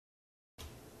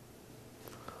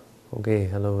Okay,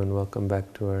 hello and welcome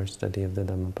back to our study of the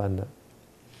Dhammapada.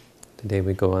 Today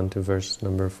we go on to verse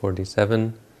number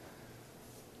 47,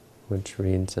 which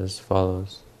reads as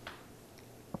follows.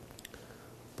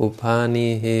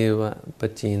 Pupani heva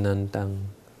pachinantang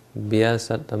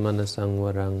vyasattamanasang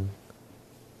varang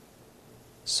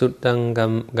suttang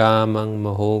gamang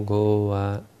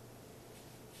mahogova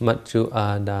machu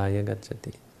adaya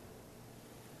gacchati.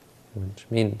 Which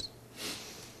means,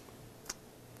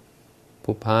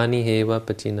 Pupani heva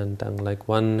pachinantang, like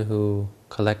one who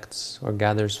collects or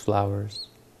gathers flowers.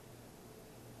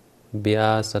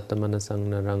 Vyasattamanasang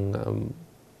narang,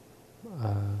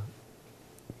 a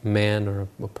man or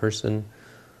a person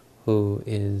who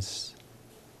is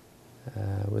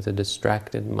with a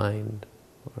distracted mind,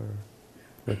 or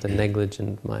with a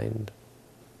negligent mind,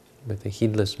 with a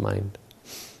heedless mind.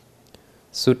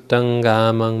 Suttang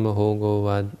gamang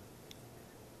mahogovad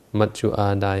machu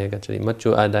adaya gacchati.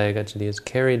 Machu adaya gacchati is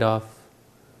carried off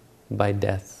by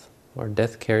death, or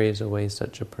death carries away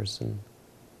such a person.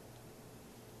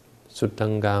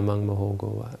 Suttang gamang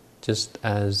mahogova. Just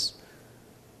as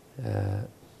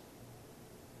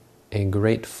a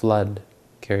great flood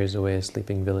carries away a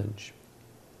sleeping village.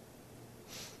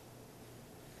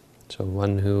 So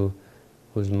one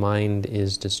whose mind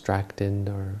is distracted,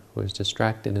 or who is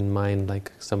distracted in mind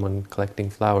like someone collecting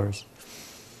flowers,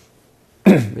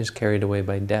 is carried away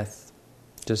by death,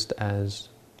 just as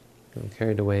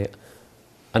carried away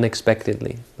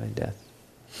unexpectedly by death,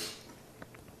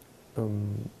 or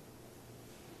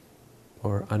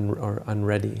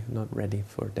unready, not ready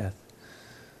for death.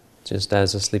 Just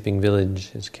as a sleeping village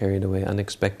is carried away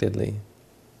unexpectedly,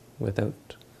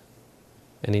 without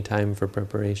any time for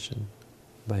preparation,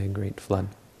 by a great flood.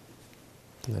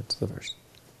 That's the verse.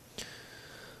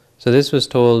 So this was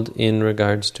told in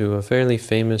regards to a fairly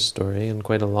famous story, and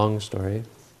quite a long story.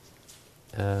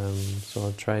 So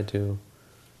I'll try to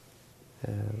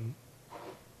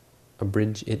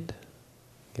abridge it,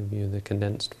 give you the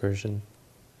condensed version.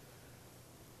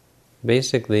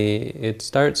 Basically, it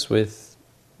starts with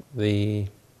it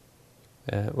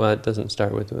doesn't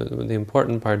start with, the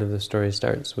important part of the story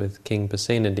starts with King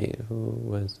Pasenadi, who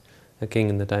was a king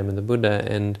in the time of the Buddha,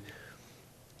 and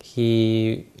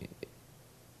he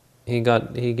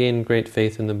gained great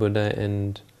faith in the Buddha,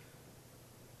 and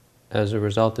as a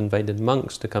result invited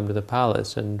monks to come to the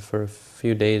palace, and for a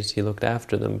few days he looked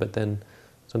after them, but then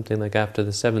something like after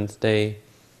the 7th day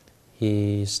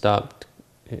he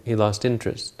lost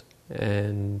interest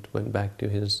and went back to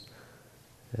his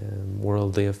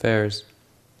worldly affairs,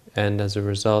 and as a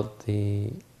result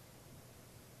the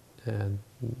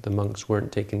monks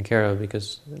weren't taken care of,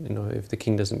 because if the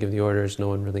king doesn't give the orders, no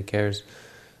one really cares.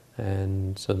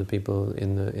 And so the people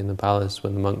in the palace,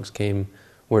 when the monks came,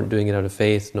 weren't doing it out of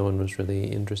faith. No one was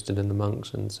really interested in the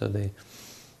monks, and so they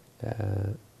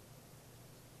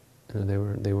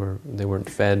weren't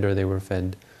fed, or they were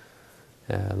fed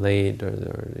late, or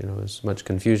there was much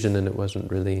confusion, and it wasn't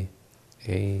really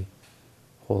a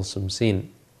wholesome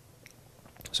scene.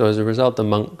 So as a result, the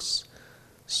monks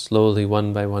slowly,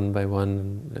 one by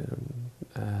one,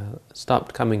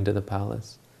 stopped coming to the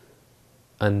palace,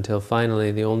 until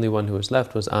finally the only one who was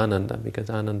left was Ananda, because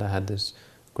Ananda had this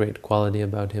great quality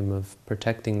about him of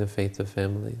protecting the faith of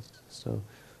families. So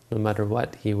no matter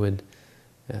what, he would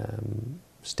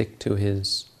stick to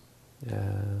his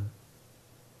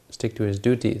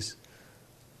duties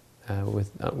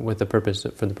for the purpose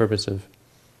of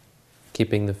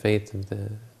keeping the faith of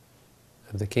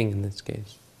the king in this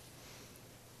case.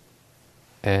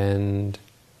 And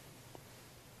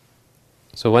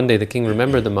so one day the king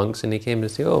remembered the monks, and he came to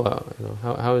see,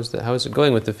 how is it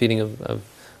going with the feeding of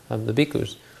the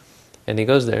bhikkhus? And he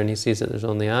goes there and he sees that there's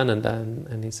only Ananda,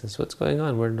 and he says, "What's going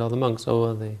on? Where did all the monks?"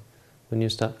 When you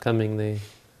stopped coming, they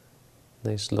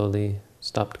slowly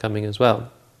stopped coming as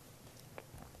well.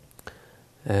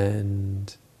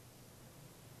 And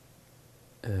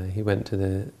he went to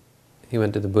the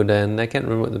Buddha, and I can't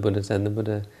remember what the Buddha said. The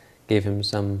Buddha gave him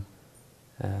some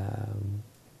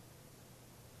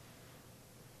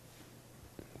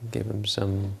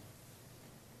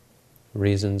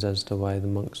reasons as to why the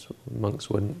monks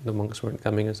weren't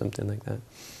coming, or something like that.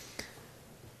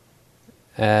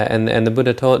 And the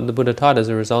Buddha taught as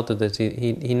a result of this.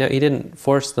 He didn't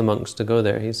force the monks to go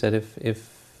there. He said he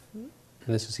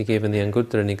gave in the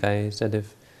Anguttara Nikaya. He said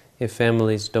if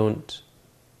families don't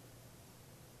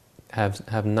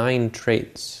have 9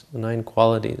 traits, 9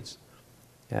 qualities,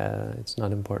 it's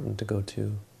not important to go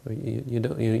to.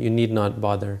 You need not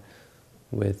bother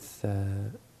with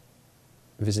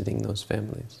visiting those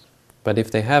families. But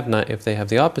if they have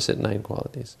the opposite 9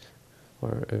 qualities,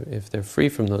 or if they're free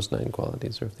from those 9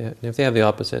 qualities, or if they have the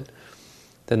opposite,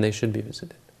 then they should be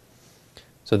visited.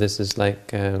 So this is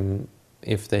like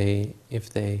if they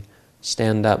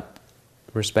stand up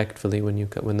respectfully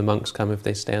when the monks come, if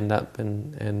they stand up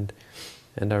and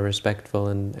are respectful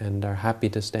and are happy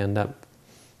to stand up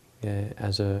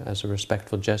as a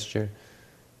respectful gesture,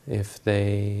 if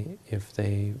they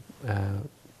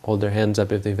hold their hands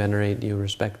up, if they venerate you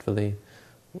respectfully,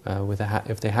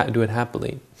 if they do it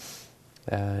happily,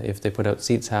 if they put out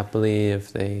seats happily,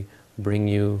 if they bring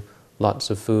you lots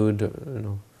of food,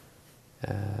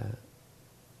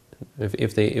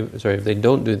 if they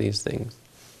don't do these things,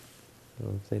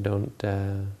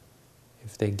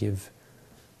 if they give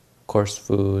coarse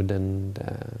food and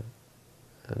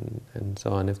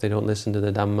so on, if they don't listen to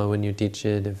the Dhamma when you teach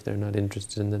it, if they're not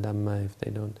interested in the Dhamma,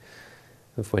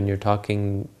 if when you're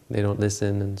talking they don't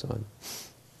listen and so on,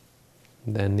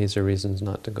 then these are reasons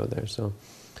not to go there. So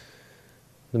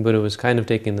the Buddha was kind of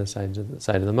taking the side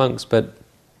of the monks, but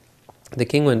the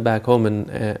king went back home,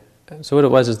 and so what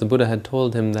it was is the Buddha had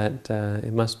told him that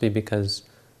it must be because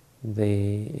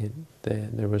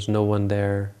there was no one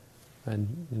there,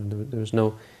 and there was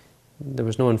no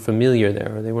one familiar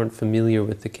there, or they weren't familiar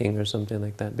with the king or something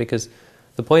like that. Because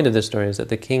the point of this story is that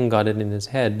the king got it in his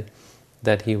head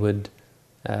that he would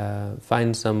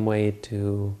find some way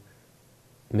to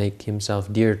make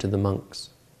himself dear to the monks.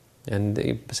 And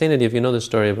Pasenadi, if you know the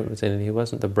story about Pasenadi, he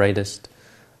wasn't the brightest,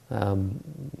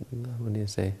 what do you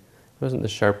say? He wasn't the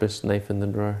sharpest knife in the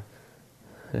drawer,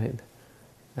 right?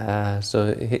 So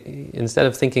instead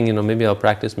of thinking, maybe I'll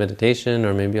practice meditation,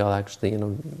 or maybe I'll actually,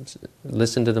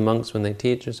 listen to the monks when they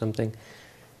teach or something,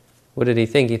 what did he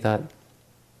think? He thought,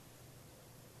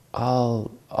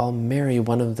 I'll marry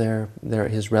one of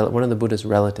one of the Buddha's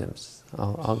relatives.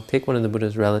 I'll take one of the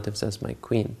Buddha's relatives as my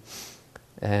queen,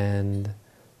 and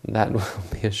that will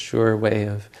be a sure way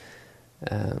of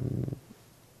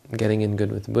getting in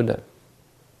good with the Buddha.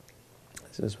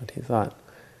 This is what he thought.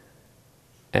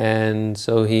 And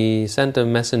so he sent a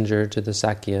messenger to the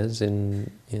Sakyas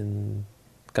in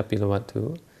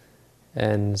Kapilavatthu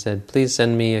and said, please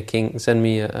send me a king, send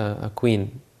me a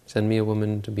queen, send me a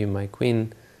woman to be my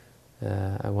queen.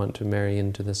 I want to marry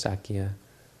into the Sakya,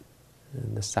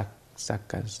 the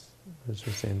Sakas, as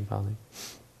we say in Pali.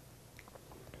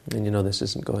 And this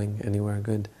isn't going anywhere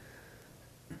good.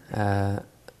 Now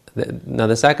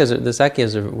the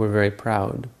Sakyas were very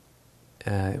proud.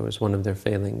 It was one of their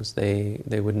failings. They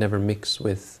would never mix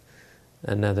with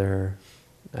another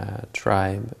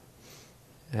tribe,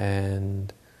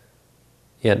 and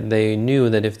yet they knew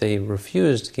that if they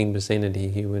refused King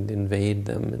Pasenadi, he would invade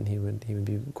them, and he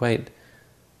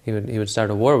would start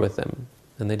a war with them,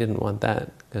 and they didn't want that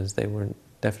because they were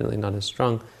definitely not as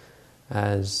strong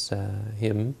as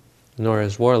him, nor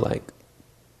as warlike.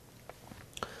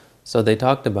 So they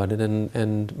talked about it,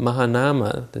 and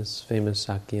Mahanama, this famous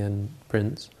Sakyan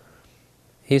prince,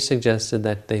 he suggested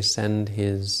that they send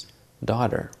his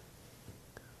daughter,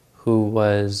 who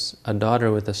was a daughter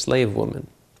with a slave woman.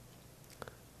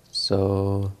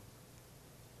 So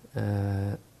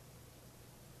the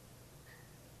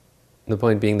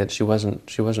point being that she wasn't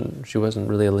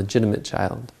really a legitimate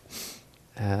child,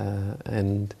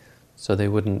 and so they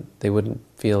wouldn't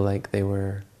feel like they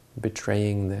were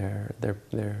betraying their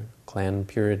clan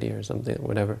purity or something,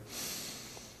 whatever.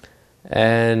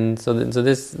 And so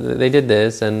they did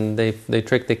this, and they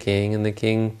tricked the king, and the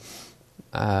king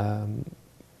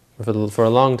for a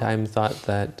long time thought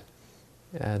that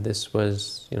this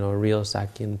was a real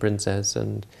Sakyan princess,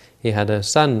 and he had a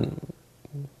son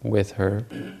with her.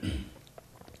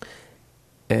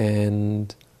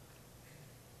 And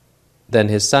then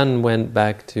his son went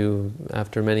back to,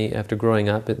 after growing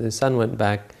up, his son went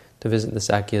back to visit the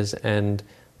Sakyas and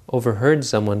overheard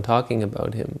someone talking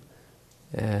about him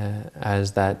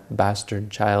as that bastard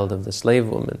child of the slave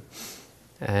woman.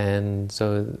 And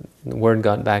so the word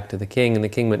got back to the king, and the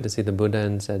king went to see the Buddha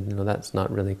and said, that's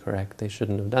not really correct. They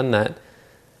shouldn't have done that.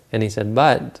 And he said,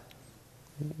 but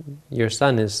your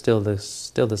son is still the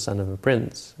son of a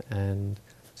prince. And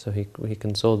so he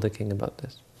consoled the king about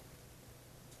this.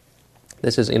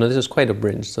 This is quite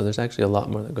abridged, so there's actually a lot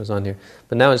more that goes on here.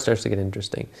 But now it starts to get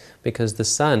interesting, because the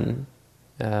son,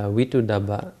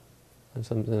 Vitudabba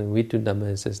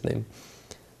is his name,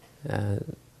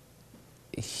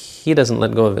 he doesn't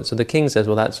let go of it. So the king says,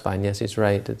 well, that's fine, yes, he's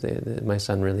right, my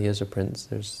son really is a prince,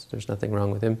 there's nothing wrong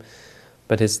with him.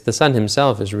 But the son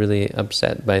himself is really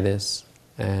upset by this,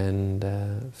 and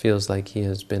feels like he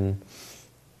has been,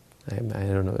 I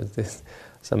don't know,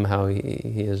 somehow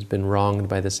he has been wronged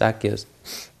by the Sakyas.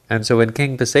 And so when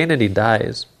King Pasenadi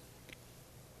dies,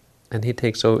 and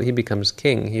he becomes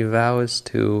king. He vows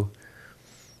to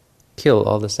kill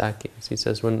all the Sakyas. He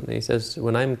says,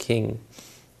 when I'm king,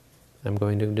 I'm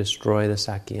going to destroy the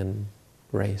Sakyan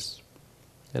race,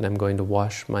 and I'm going to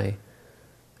wash my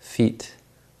feet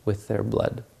with their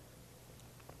blood.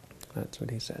 That's what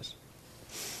he says.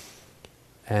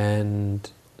 And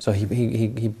so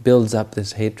he builds up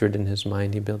this hatred in his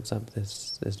mind. He builds up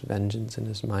this vengeance in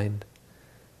his mind.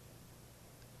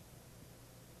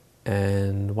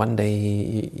 And one day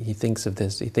he thinks of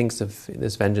this. He thinks of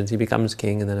this vengeance. He becomes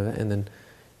king, and then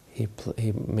he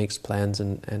makes plans,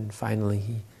 and finally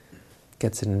he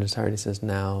gets it in his heart. He says,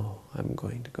 "Now I'm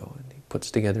going to go." And he puts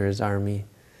together his army,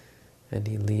 and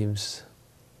he leaves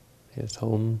his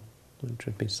home, which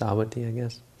would be Savatthi, I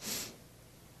guess,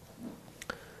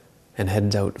 and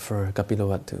heads out for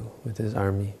Kapilavatthu with his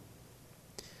army.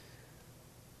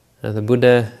 Now the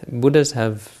Buddhas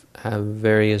have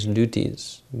various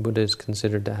duties. Buddha is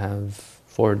considered to have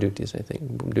 4 duties, I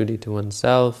think. Duty to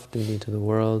oneself, duty to the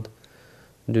world,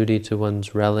 duty to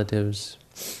one's relatives,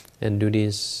 and duty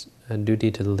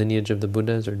to the lineage of the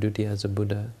Buddhas, or duty as a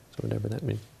Buddha, so whatever that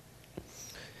means.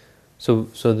 So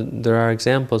there are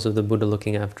examples of the Buddha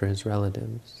looking after his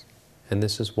relatives, and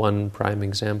this is one prime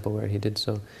example where he did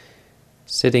so.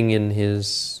 Sitting in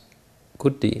his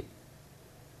kuti,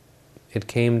 it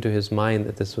came to his mind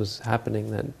that this was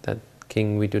happening, that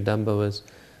King Vitudamba was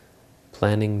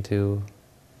planning to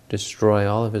destroy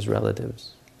all of his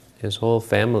relatives. His whole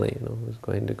family, was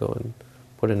going to go and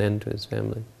put an end to his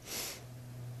family.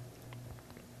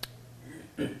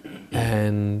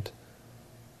 And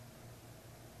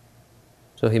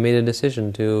so he made a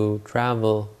decision to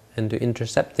travel and to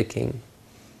intercept the king.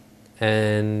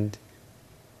 And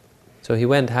so he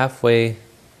went halfway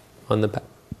on the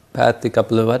path to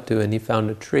Kapilavatthu, and he found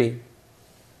a tree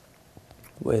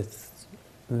with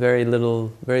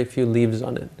very few leaves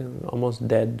on it, almost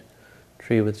dead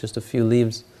tree with just a few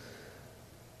leaves.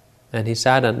 And he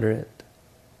sat under it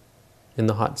in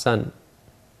the hot sun.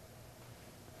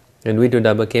 And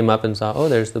Vitudabba came up and saw,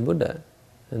 there's the Buddha.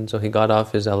 And so he got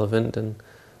off his elephant and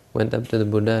went up to the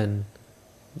Buddha and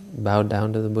bowed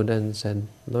down to the Buddha and said,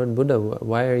 "Lord Buddha,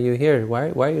 why are you here?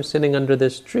 Why are you sitting under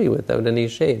this tree without any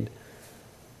shade?"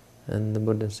 And the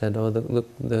Buddha said, "Look,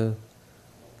 the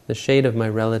shade of my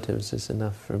relatives is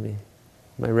enough for me.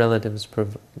 My relatives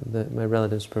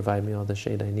provide me all the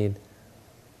shade I need."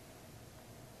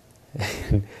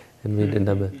 And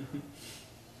Vitudabba,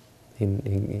 he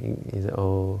said,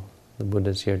 the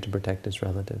Buddha's here to protect his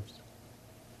relatives.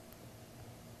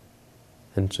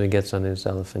 And so he gets on his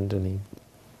elephant and he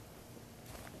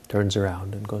turns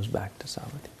around and goes back to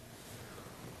Savatthi.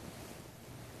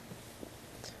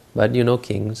 But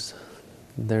kings,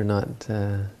 they're not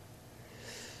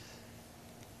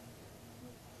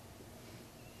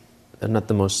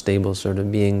the most stable sort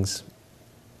of beings.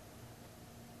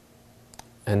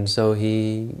 And so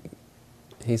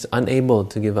he's unable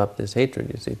to give up this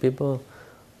hatred. You see, people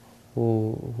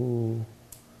who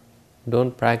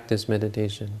don't practice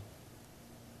meditation.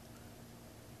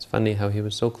 It's funny how he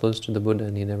was so close to the Buddha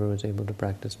and he never was able to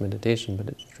practice meditation, but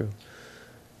it's true.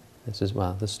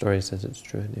 The story says it's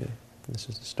true anyway. This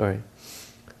is the story.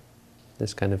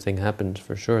 This kind of thing happens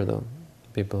for sure, though.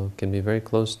 People can be very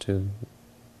close to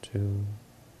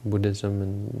Buddhism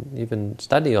and even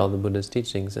study all the Buddha's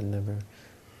teachings and never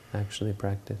actually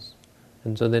practice.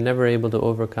 And so they're never able to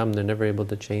overcome, they're never able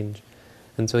to change.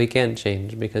 And so he can't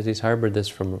change because he's harbored this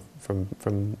from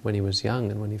when he was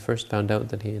young, and when he first found out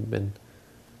that he had been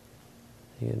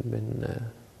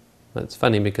well, it's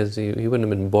funny because he wouldn't have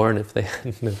been born if they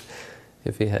hadn't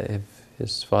if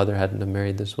his father hadn't have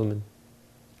married this woman.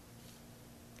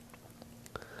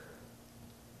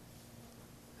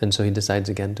 And so he decides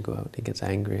again to go out. He gets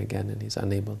angry again, and he's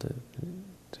unable to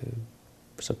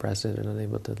suppress it and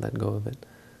unable to let go of it.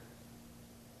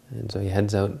 And so he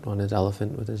heads out on his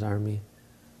elephant with his army.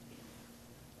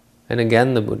 And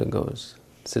again the Buddha goes,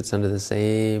 sits under the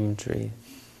same tree,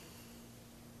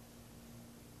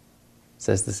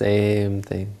 says the same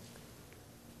thing,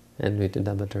 and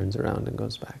Vitudabba turns around and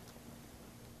goes back.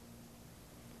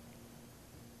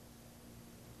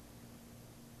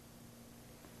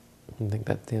 You think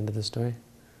that's the end of the story?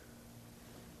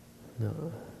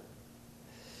 No.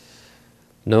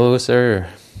 No, sir.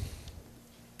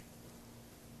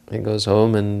 He goes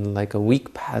home and like a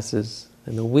week passes,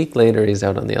 and a week later he's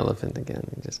out on the elephant again.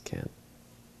 He just can't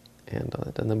handle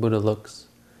it. And the Buddha looks,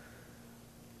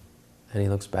 and he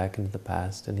looks back into the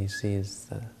past, and he sees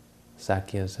the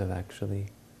Sakyas have actually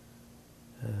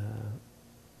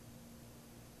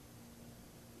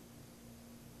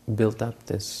built up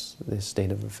this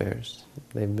state of affairs.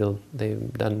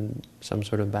 They've done some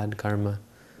sort of bad karma.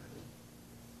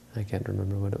 I can't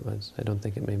remember what it was. I don't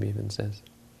think it maybe even says.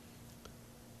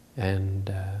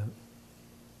 And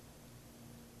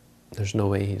there's no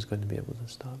way he's going to be able to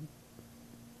stop.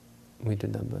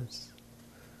 Vitudabba's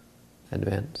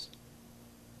advance.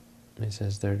 He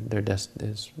says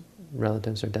his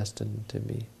relatives are destined to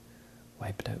be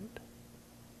wiped out.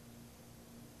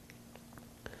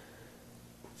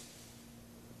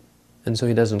 And so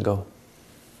he doesn't go.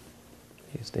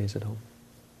 He stays at home.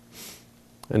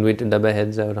 And Vitudabba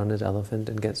heads out on his elephant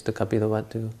and gets to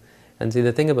Kapilavatthu. And see,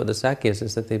 the thing about the Sakyas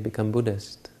is that they become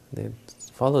Buddhist. They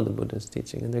follow the Buddhist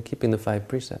teaching, and they're keeping the 5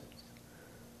 precepts.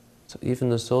 So even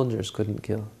the soldiers couldn't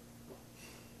kill.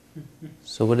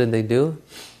 So what did they do?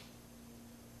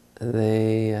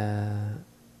 They, I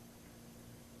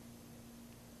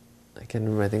can't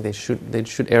remember, I think they'd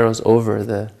shoot arrows over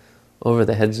the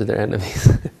heads of their enemies.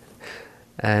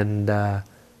 And I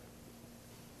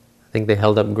think they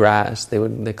held up grass.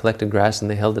 They collected grass and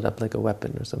they held it up like a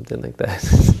weapon or something like that.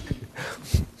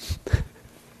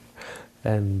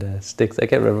 And sticks. I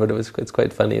can't remember what it was. It's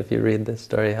quite funny if you read this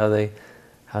story how they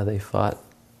fought.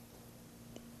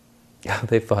 How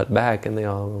they fought back, and they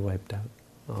all were wiped out.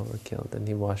 All were killed, and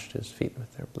he washed his feet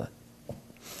with their blood.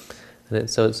 And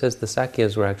so it says the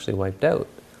Sakyas were actually wiped out,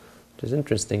 which is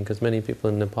interesting because many people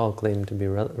in Nepal claim to be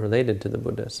related to the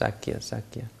Buddha, Sakya.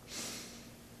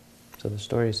 So the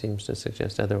story seems to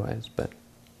suggest otherwise, but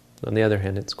on the other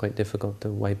hand, it's quite difficult to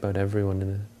wipe out everyone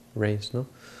in a race, no?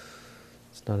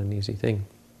 It's not an easy thing.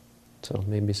 So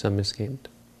maybe some escaped.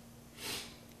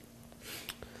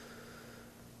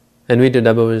 And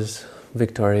Vitudabba was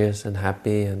victorious and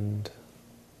happy and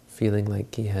feeling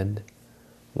like he had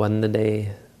won the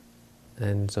day.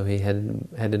 And so he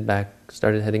headed back,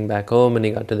 started heading back home, and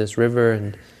he got to this river,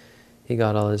 and he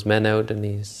got all his men out, and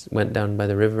he went down by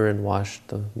the river and washed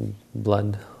the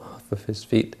blood off of his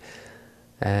feet,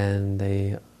 and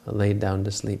they laid down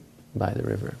to sleep by the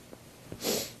river.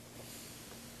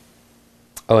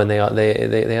 Oh, and they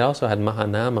also had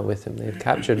Mahanama with him. They had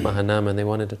captured Mahanama, and they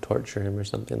wanted to torture him or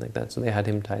something like that, so they had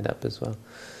him tied up as well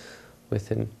with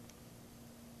him,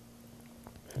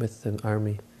 with the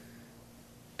army.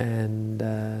 And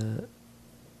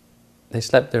they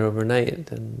slept there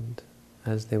overnight, and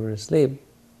as they were asleep,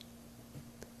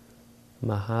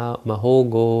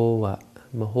 Mahogo,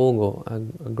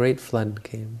 a great flood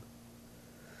came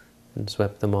and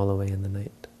swept them all away in the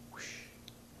night.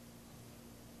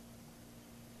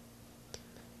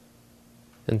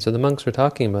 And so the monks were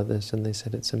talking about this, and they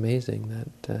said it's amazing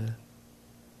that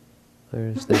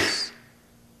there's this,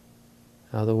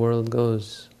 how the world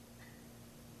goes.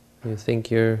 You think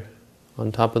you're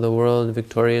on top of the world,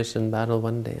 victorious in battle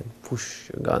one day, and whoosh,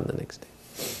 you're gone the next day.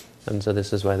 And so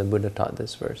this is why the Buddha taught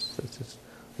this verse. This is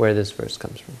where this verse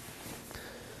comes from.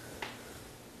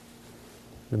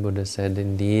 The Buddha said,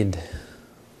 indeed,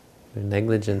 we're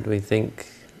negligent. We think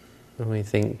we're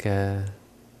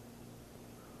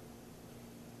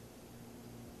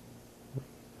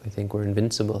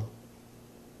invincible.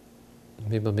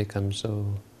 People become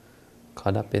so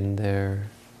caught up in their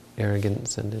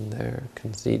arrogance and in their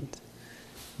conceit,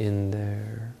 in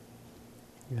their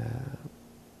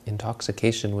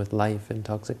intoxication with life,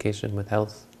 intoxication with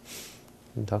health,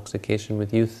 intoxication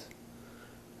with youth.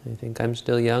 They think, I'm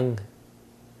still young.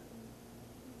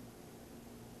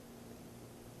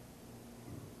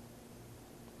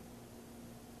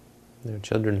 There are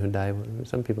children who die,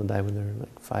 some people die when they're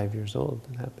like 5 years old.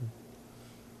 It happened.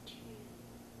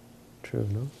 True,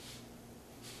 no?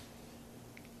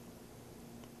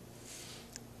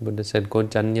 Buddha said, Ko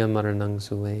janya maranang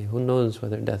suve. Who knows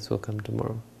whether death will come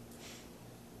tomorrow?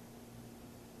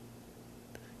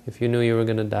 If you knew you were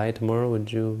going to die tomorrow,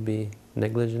 would you be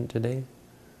negligent today?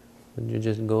 Would you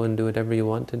just go and do whatever you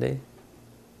want today?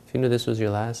 If you knew this was your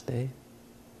last day?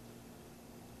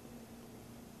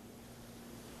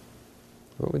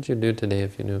 What would you do today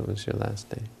if you knew it was your last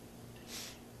day?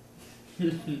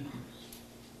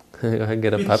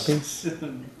 Get a puppy?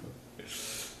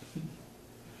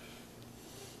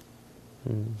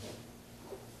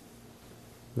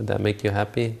 Would that make you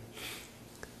happy?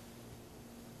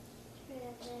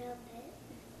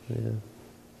 Yeah.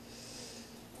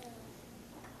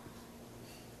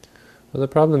 Well, the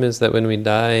problem is that when we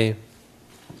die,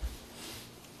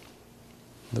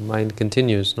 the mind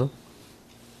continues, no?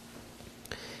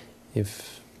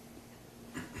 If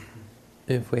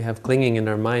we have clinging in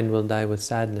our mind, we'll die with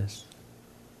sadness.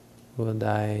 We'll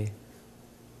die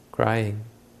crying.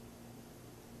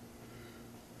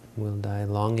 We'll die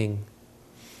longing.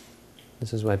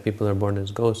 This is why people are born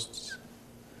as ghosts.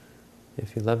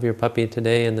 If you love your puppy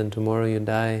today and then tomorrow you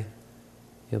die,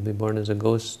 you'll be born as a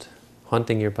ghost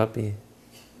haunting your puppy.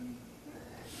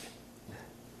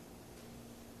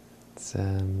 It's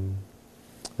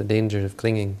the danger of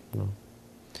clinging.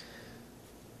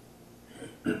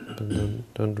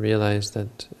 But don't realize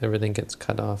that everything gets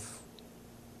cut off.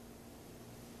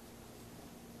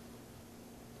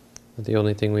 But the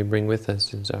only thing we bring with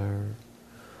us is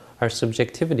our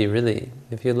subjectivity, really.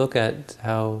 If you look at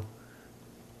how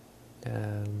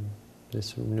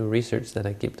this new research that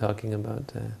I keep talking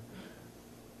about,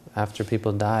 after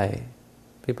people die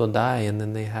and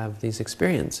then they have these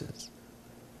experiences.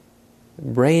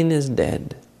 Brain is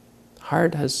dead,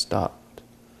 heart has stopped,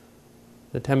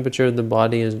 the temperature of the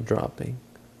body is dropping,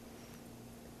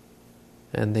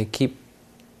 and they keep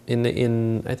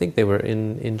I think they were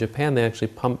in Japan. They actually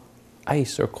pump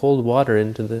ice or cold water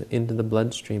into the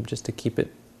bloodstream just to keep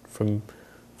it from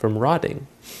rotting,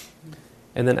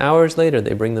 and then hours later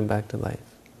they bring them back to life.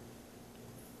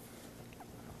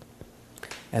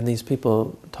 And these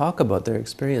people talk about their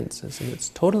experiences, and it's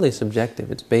totally subjective.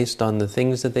 It's based on the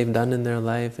things that they've done in their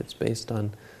life. It's based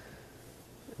on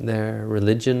their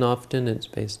religion often. It's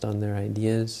based on their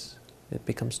ideas. It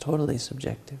becomes totally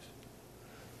subjective.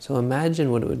 So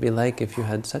imagine what it would be like if you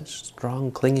had such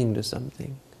strong clinging to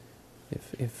something.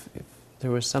 If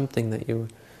there was something that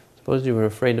suppose you were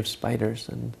afraid of spiders,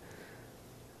 and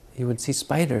you would see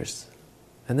spiders.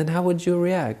 And then how would you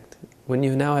react when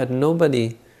you now had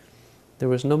nobody? There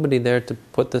was nobody there to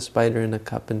put the spider in a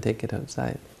cup and take it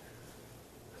outside.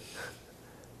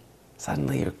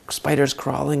 Suddenly your spider's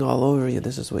crawling all over you.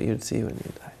 This is what you'd see when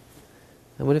you die.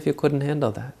 And what if you couldn't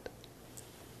handle that?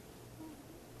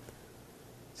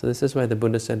 So this is why the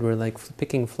Buddha said we're like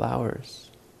picking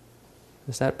flowers.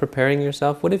 Is that preparing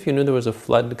yourself? What if you knew there was a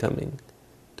flood coming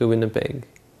to Winnipeg?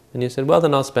 And you said, well,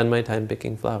 then I'll spend my time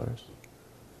picking flowers.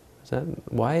 Is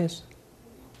that wise?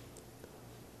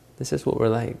 This is what we're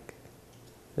like.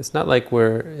 It's not like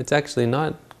it's actually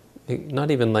not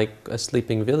even like a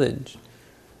sleeping village.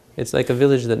 It's like a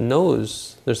village that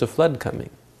knows there's a flood coming.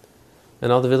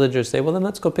 And all the villagers say, well, then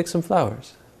let's go pick some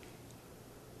flowers.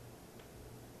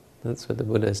 That's what the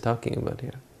Buddha is talking about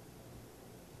here.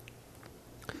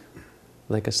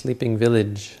 Like a sleeping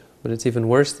village, but it's even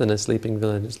worse than a sleeping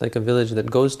village. It's like a village that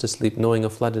goes to sleep knowing a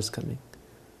flood is coming.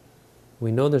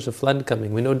 We know there's a flood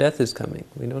coming. We know death is coming.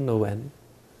 We don't know when.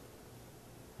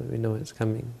 But we know it's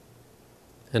coming.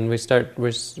 And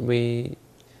we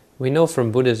know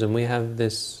from Buddhism, we have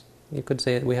this, you could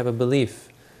say we have a belief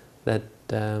that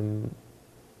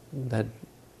that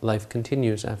life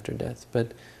continues after death.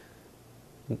 But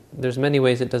there's many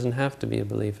ways it doesn't have to be a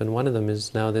belief, and one of them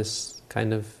is now this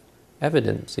kind of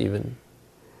evidence even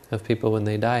of people when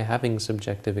they die having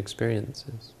subjective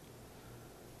experiences.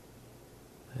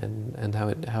 And how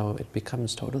it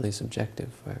becomes totally subjective,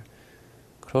 where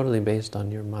totally based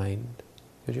on your mind.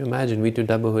 Could you imagine Vitu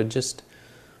Dabbuhood just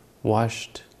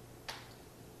washed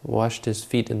his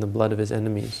feet in the blood of his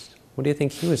enemies? What do you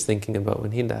think he was thinking about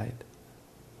when he died?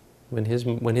 When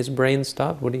his brain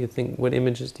stopped, what do you think? What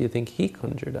images do you think he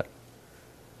conjured up?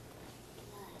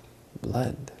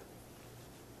 Blood.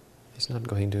 He's not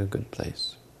going to a good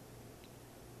place.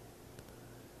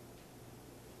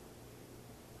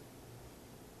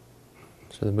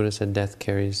 So the Buddha said, death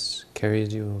carries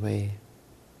you away,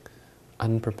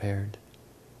 unprepared.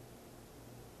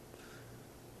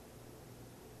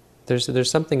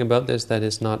 There's something about this that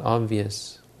is not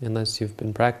obvious unless you've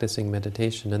been practicing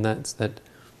meditation, and that's that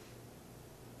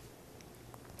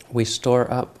we store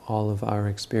up all of our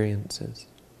experiences.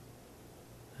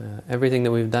 Everything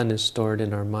that we've done is stored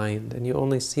in our mind, and you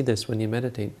only see this when you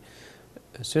meditate.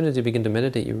 As soon as you begin to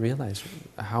meditate, you realize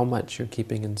how much you're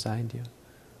keeping inside you.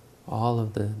 All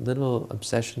of the little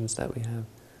obsessions that we have.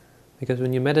 Because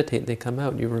when you meditate, they come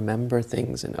out. You remember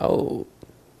things, and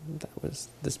that was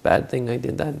this bad thing I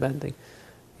did, that bad thing.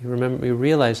 You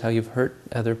realize how you've hurt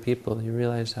other people. You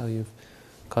realize how you've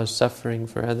caused suffering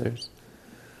for others.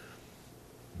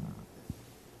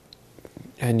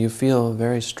 And you feel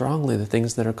very strongly the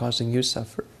things that are causing you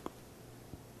suffering.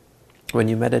 When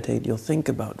you meditate, you'll think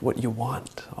about what you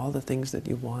want. All the things that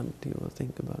you want, you will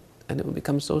think about. And it will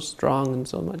become so strong and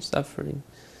so much suffering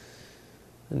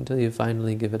until you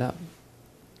finally give it up.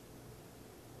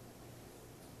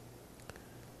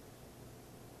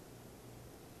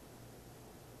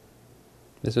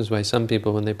 This is why some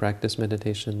people, when they practice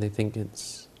meditation, they think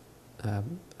it's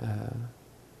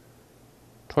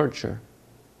torture.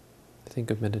 They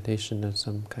think of meditation as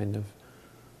some kind of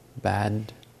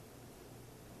bad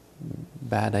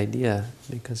idea,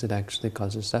 because it actually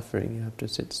causes suffering. You have to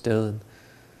sit still and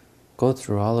go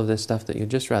through all of this stuff that you'd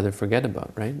just rather forget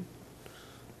about, right?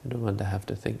 I don't want to have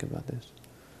to think about this.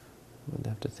 I want to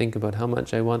have to think about how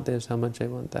much I want this, how much I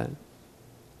want that.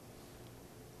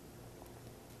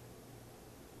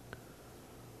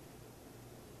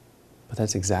 But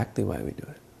that's exactly why we do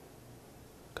it.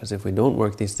 Because if we don't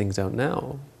work these things out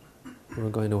now, we're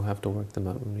going to have to work them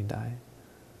out when we die.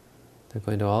 They're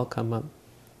going to all come up.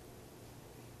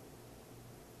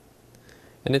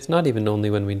 And it's not even only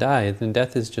when we die.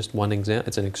 Death is just one example.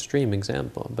 It's an extreme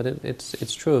example, but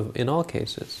it's true in all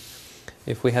cases.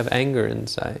 If we have anger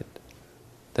inside,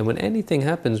 then when anything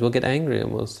happens, we'll get angry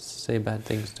and we'll say bad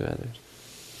things to others.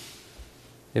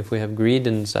 If we have greed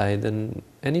inside, then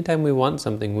anytime we want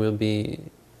something, we'll be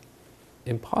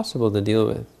impossible to deal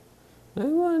with. I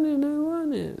want it, I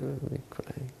want it. We'll be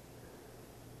crying.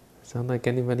 Sound like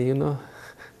anybody you know?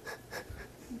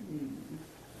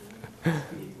 Yeah.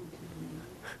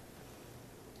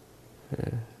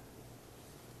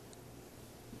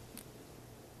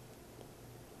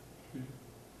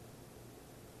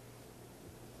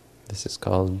 This is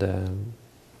called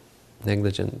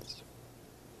negligence.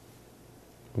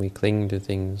 We cling to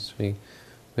things. We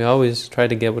always try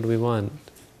to get what we want.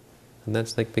 And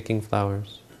that's like picking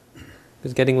flowers.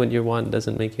 Because getting what you want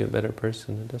doesn't make you a better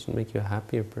person. It doesn't make you a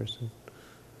happier person.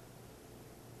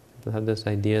 People have this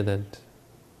idea that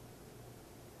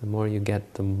the more you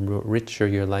get, the richer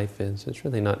your life is. It's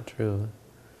really not true.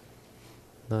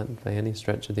 Not by any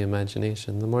stretch of the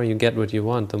imagination. The more you get what you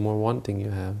want, the more wanting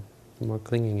you have, the more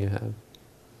clinging you have.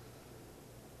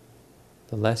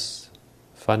 The less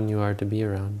fun you are to be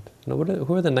around.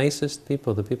 Who are the nicest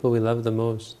people, the people we love the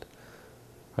most?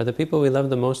 Are the people we love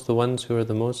the most the ones who are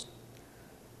the most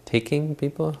taking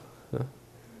people? Are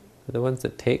the ones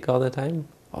that take all the time?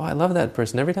 Oh, I love that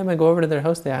person. Every time I go over to their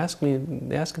house, they ask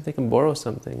if they can borrow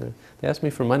something, or they ask me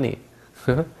for money.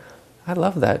 I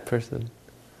love that person.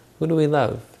 Who do we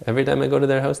love? Every time I go to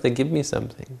their house, they give me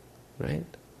something, right?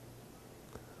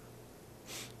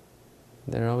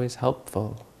 They're always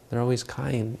helpful. They're always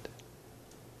kind.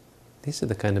 These are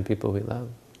the kind of people we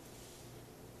love.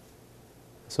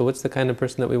 So what's the kind of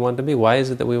person that we want to be? Why is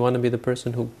it that we want to be the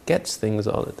person who gets things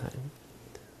all the time?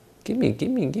 Give me, give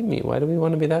me, give me. Why do we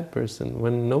want to be that person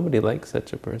when nobody likes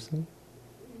such a person?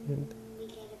 We get a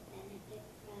benefit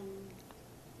from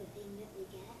the thing that we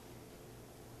get.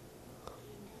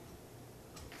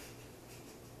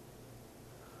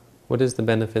 What is the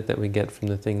benefit that we get from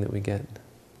the thing that we get?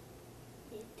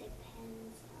 It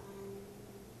depends on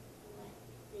what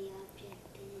the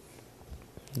object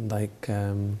is. Like,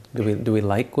 do we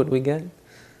like what we get? Not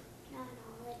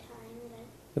all the time, but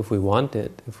If we want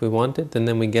it,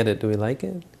 then we get it. Do we like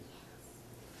it?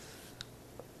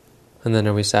 And then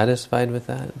are we satisfied with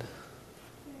that?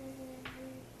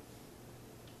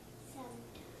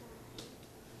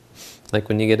 sometimes. Like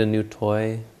when you get a new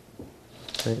toy,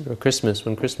 right? Or Christmas,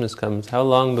 when Christmas comes, how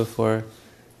long before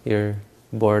you're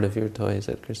bored of your toys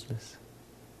at Christmas?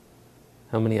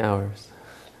 How many hours?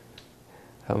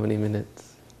 How many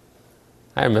minutes?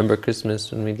 I remember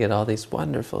Christmas when we'd get all these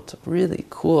wonderful, really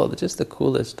cool, just the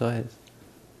coolest toys.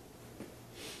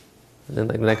 And then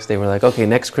like the next day we're like, okay,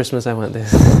 next Christmas I want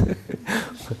this.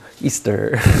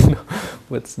 Easter.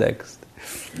 What's next?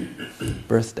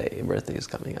 Birthday. Birthday is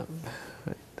coming up.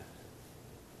 Right. Do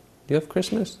you have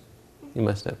Christmas? You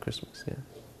must have Christmas, yeah.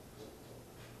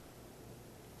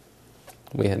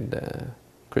 We had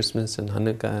Christmas and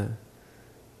Hanukkah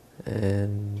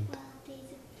and 12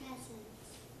 days of presents.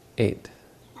 8.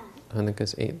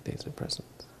 Hanukkah's 8 days of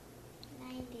presents. 9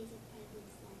 days of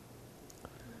presents then,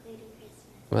 including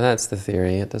Christmas. Well, that's the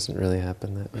theory. It doesn't really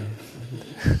happen that way.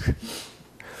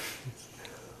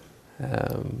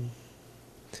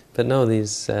 But no,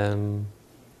 these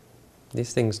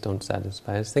things don't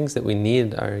satisfy us. Things that we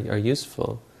need are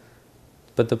useful.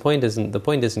 But the point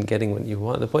isn't getting what you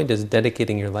want. The point is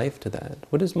dedicating your life to that.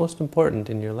 What is most important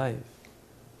in your life?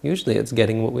 Usually it's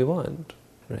getting what we want,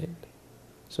 right?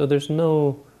 So there's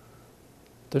no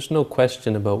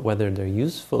question about whether they're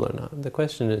useful or not. The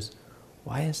question is,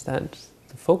 why is that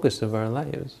the focus of our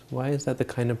lives? Why is that the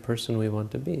kind of person we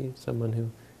want to be? Someone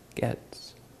who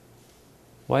gets.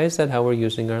 Why is that how we're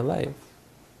using our life?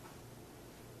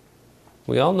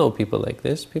 We all know people like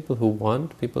this, people who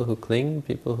want, people who cling,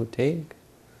 people who take.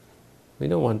 We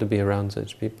don't want to be around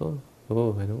such people.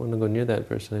 Oh, I don't want to go near that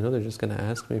person. I know they're just going to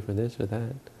ask me for this or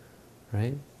that,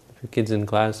 right? A few kids in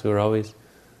class who are always,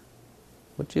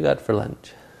 what you got for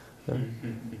lunch?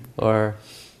 Or,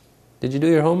 did you do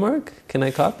your homework? Can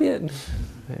I copy it?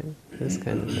 Right? This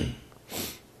kind of thing.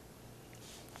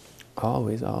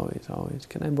 Always, always, always.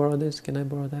 Can I borrow this? Can I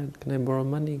borrow that? Can I borrow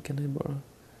money? Can I borrow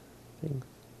things?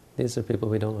 These are people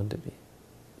we don't want to be.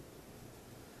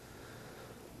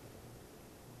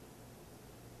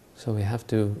 So we have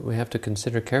to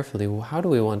consider carefully, well, how do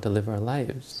we want to live our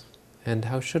lives? And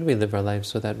how should we live our lives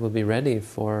so that we'll be ready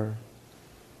for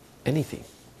anything,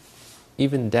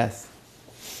 even death.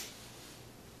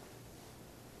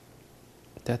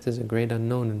 Death is a great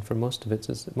unknown, and for most of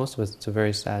us, it's a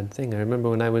very sad thing. I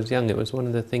remember when I was young, it was one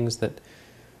of the things that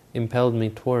impelled me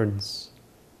towards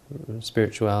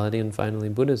spirituality and finally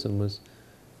Buddhism, was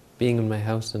being in my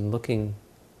house and looking.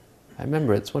 I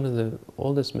remember it's one of the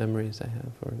oldest memories I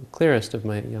have, or clearest of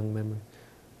my young memories.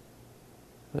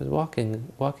 I was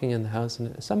walking in the house,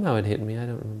 and somehow it hit me, I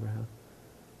don't remember how.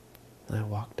 And I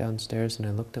walked downstairs and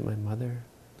I looked at my mother,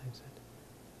 and I said,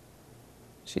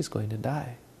 she's going to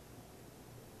die.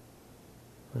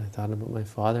 And I thought about my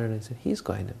father, and I said, he's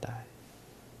going to die.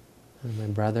 And my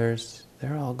brothers,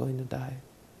 they're all going to die.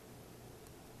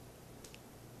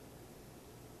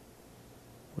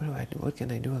 What do I do? What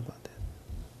can I do about this?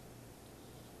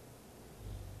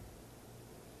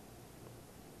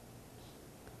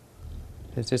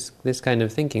 It's just this kind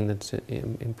of thinking that's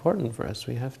important for us.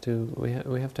 We have to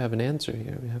have an answer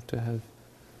here. We have to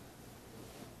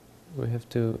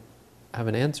have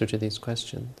an answer to these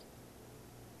questions.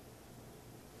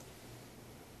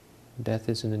 Death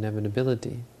is an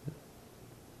inevitability,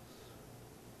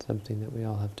 something that we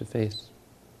all have to face.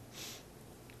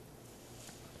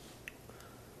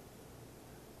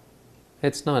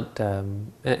 It's not,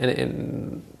 and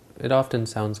it often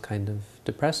sounds kind of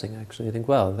depressing, actually. You think,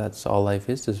 well, that's all life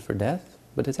is for death.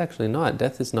 But it's actually not.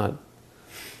 Death is not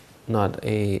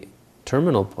a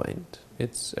terminal point.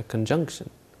 It's a conjunction.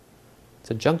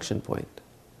 It's a junction point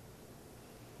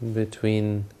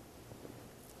between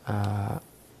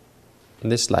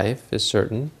this life is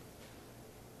certain,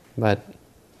 but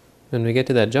when we get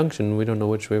to that junction, we don't know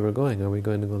which way we're going. Are we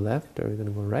going to go left? Are we going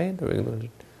to go right? Are we going to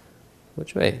go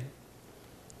which way?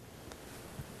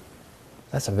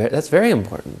 That's very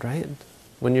important, right?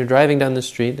 When you're driving down the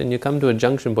street and you come to a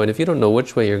junction point, if you don't know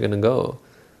which way you're going to go,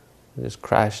 you just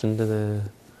crash into the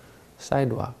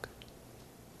sidewalk.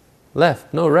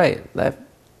 Left, no, right, left.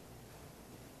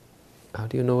 How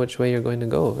do you know which way you're going to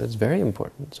go? It's very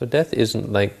important. So death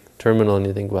isn't like terminal and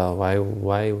you think, well,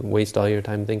 why waste all your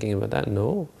time thinking about that?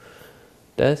 No.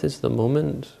 Death is the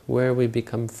moment where we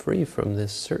become free from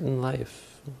this certain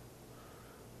life.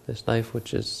 This life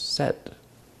which is set.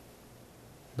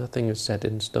 Nothing is set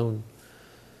in stone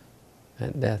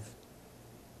at death.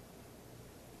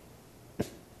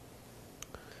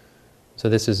 So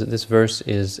this verse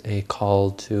is a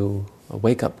call to a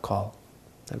wake-up call.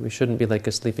 That we shouldn't be like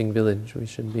a sleeping village. We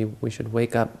should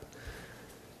wake up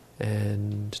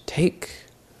and take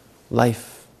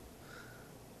life.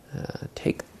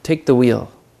 Take the wheel.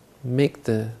 Make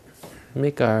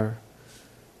our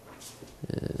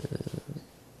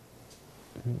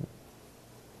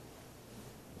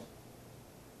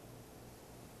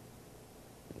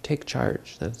take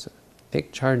charge.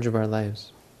 Take charge of our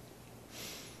lives,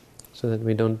 so that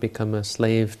we don't become a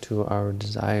slave to our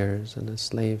desires and a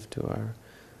slave to our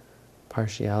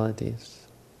partialities.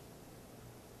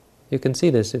 You can see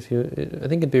this I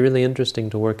think it'd be really interesting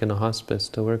to work in a hospice,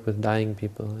 to work with dying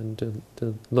people, and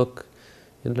to look.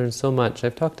 You learn so much.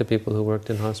 I've talked to people who worked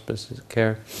in hospice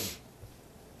care,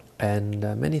 and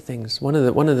many things. One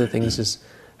of the things is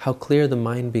how clear the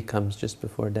mind becomes just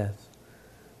before death.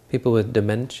 People with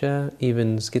dementia,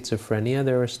 even schizophrenia,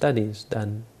 there are studies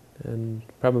done, and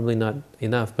probably not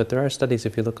enough, but there are studies,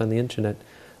 if you look on the internet,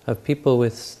 of people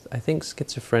with, I think,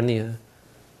 schizophrenia,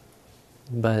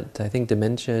 but I think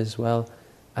dementia as well.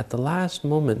 At the last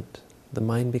moment, the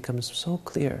mind becomes so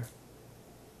clear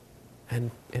and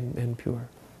pure.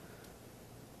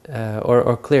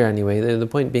 Or clear anyway. The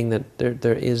point being that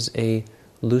there is a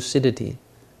lucidity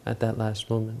at that last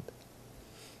moment.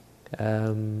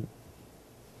 And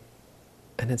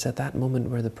it's at that moment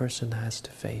where the person has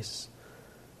to face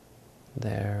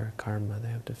their karma. They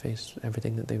have to face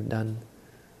everything that they've done.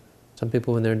 Some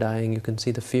people, when they're dying, you can see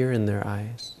the fear in their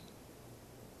eyes.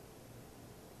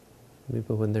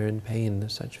 People, when they're in pain,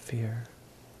 there's such fear.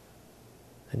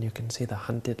 And you can see the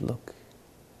hunted look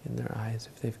in their eyes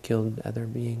if they've killed other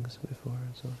beings before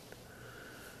and so on.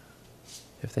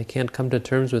 If they can't come to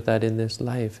terms with that in this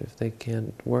life, if they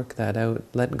can't work that out,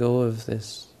 let go of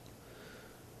this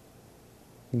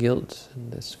guilt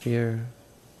and this fear,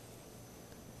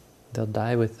 they'll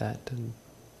die with that, and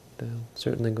they'll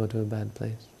certainly go to a bad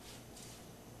place.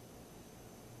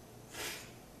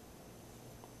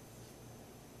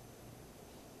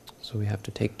 So we have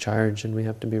to take charge, and we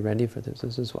have to be ready for this.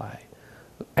 This is why.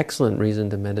 Excellent reason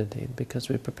to meditate, because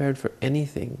we're prepared for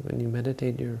anything. When you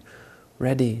meditate, you're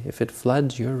ready. If it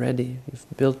floods, you're ready. You've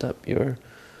built up your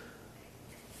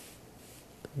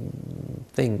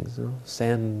things,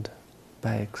 sand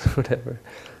bags, whatever.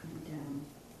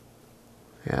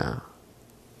 Yeah.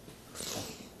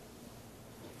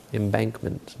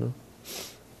 Embankments, no?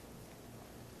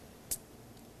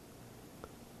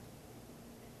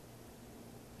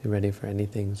 You're ready for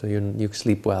anything, so you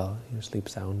sleep well, you sleep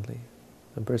soundly.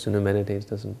 A person who meditates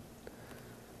doesn't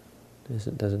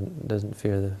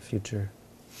fear the future.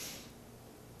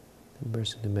 The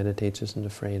person who meditates isn't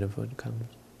afraid of what comes.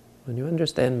 When you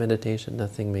understand meditation,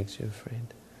 nothing makes you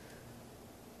afraid.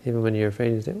 Even when you're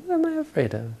afraid, you say, what am I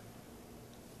afraid of?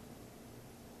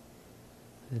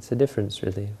 It's a difference,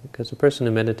 really, because a person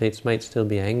who meditates might still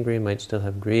be angry, might still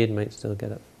have greed, might still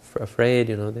get afraid,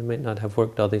 they might not have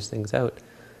worked all these things out.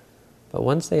 But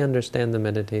once they understand the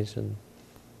meditation,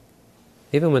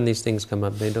 even when these things come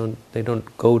up, they don't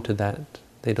go to that.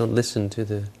 They don't listen to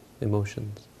the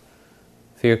emotions.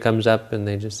 Fear comes up and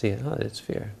they just see, oh, it's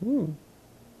fear.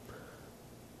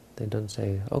 They don't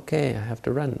say, okay, I have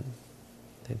to run.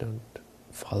 They don't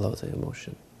follow the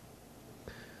emotion.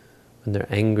 When they're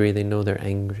angry, they know they're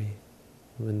angry.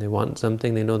 When they want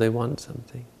something, they know they want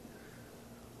something.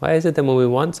 Why is it that when we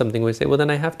want something, we say, well, then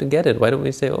I have to get it? Why don't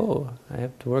we say, oh, I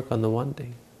have to work on the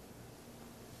wanting?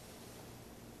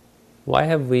 Why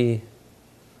have we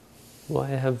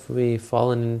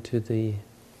fallen into the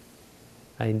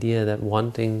idea that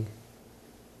wanting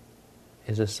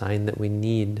is a sign that we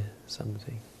need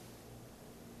something?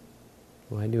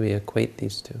 Why do we equate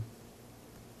these two?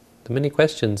 There are many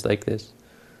questions like this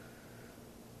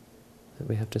that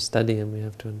we have to study and we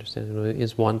have to understand.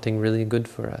 Is wanting really good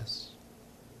for us?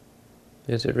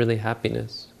 Is it really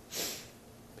happiness?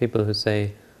 People who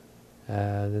say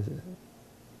the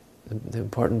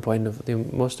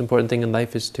most important thing in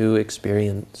life is to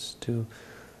experience, to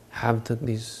have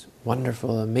these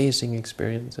wonderful, amazing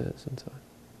experiences and so on.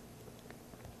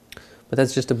 But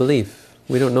that's just a belief.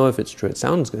 We don't know if it's true. It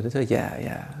sounds good. It's like,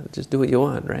 yeah, just do what you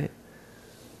want, right?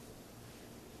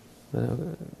 But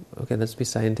okay, let's be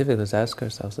scientific. Let's ask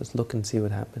ourselves. Let's look and see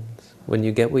what happens. When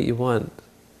you get what you want,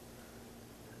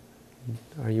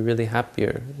 are you really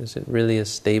happier? Is it really a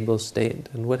stable state?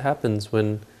 And what happens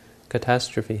when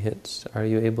catastrophe hits? Are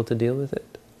you able to deal with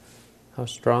it? How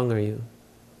strong are you?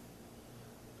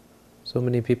 So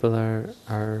many people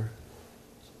are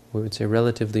we would say,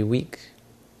 relatively weak.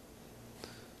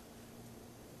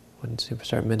 Once you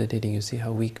start meditating, you see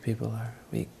how weak people are.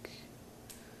 Weak.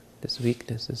 This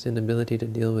weakness, this inability to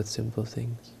deal with simple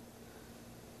things.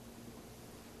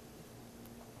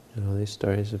 These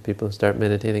stories of people who start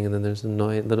meditating and then there's a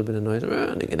little bit of noise,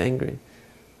 and they get angry.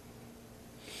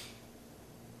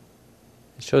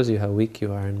 It shows you how weak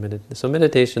you are in meditation. So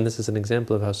meditation, this is an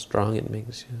example of how strong it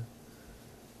makes you.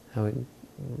 How it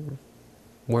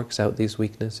works out these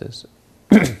weaknesses.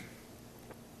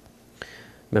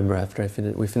 Remember, after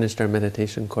we finished our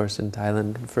meditation course in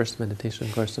Thailand, first meditation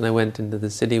course, and I went into the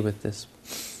city with this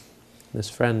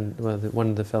friend, one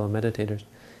of the fellow meditators,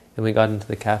 and we got into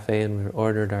the cafe and we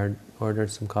ordered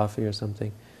some coffee or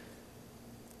something,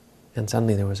 and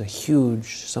suddenly there was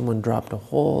someone dropped a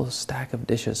whole stack of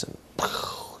dishes and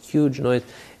huge noise,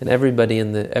 and everybody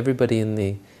in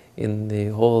the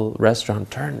whole restaurant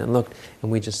turned and looked,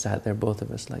 and we just sat there, both of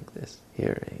us like this,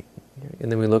 hearing, and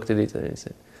then we looked at each other and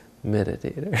said,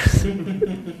 meditators.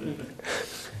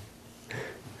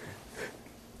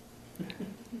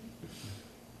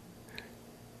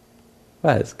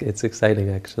 Well, it's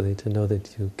exciting actually to know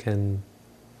that you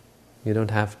don't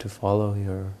have to follow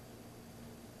your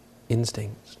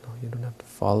instincts. No, you don't have to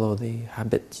follow the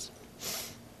habits.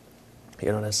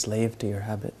 You're not a slave to your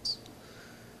habits.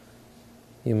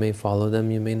 You may follow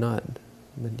them, you may not,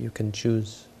 but you can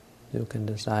choose, you can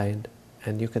decide,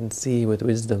 and you can see with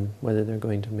wisdom whether they're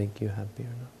going to make you happy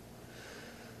or not.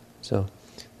 So,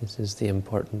 this is the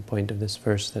important point of this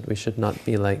verse, that we should not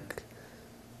be like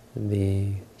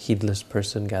the heedless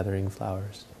person gathering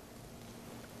flowers,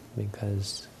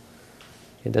 because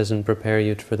it doesn't prepare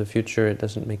you for the future, it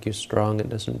doesn't make you strong, it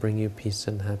doesn't bring you peace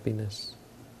and happiness.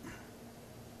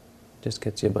 It just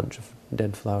gets you a bunch of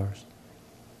dead flowers.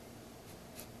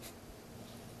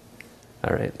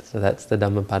 Alright, so that's the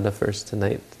Dhammapada verse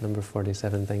tonight, number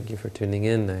 47. Thank you for tuning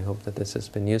in. I hope that this has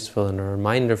been useful and a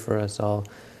reminder for us all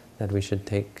that we should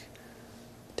take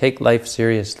life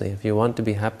seriously. If you want to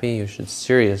be happy, you should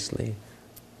seriously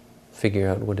figure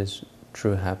out what is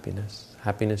true happiness.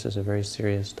 Happiness is a very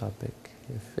serious topic.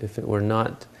 If it were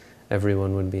not,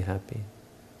 everyone would be happy.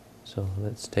 So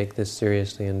let's take this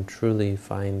seriously and truly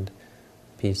find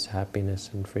peace, happiness,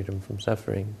 and freedom from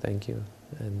suffering. Thank you,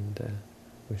 and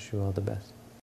wish you all the best.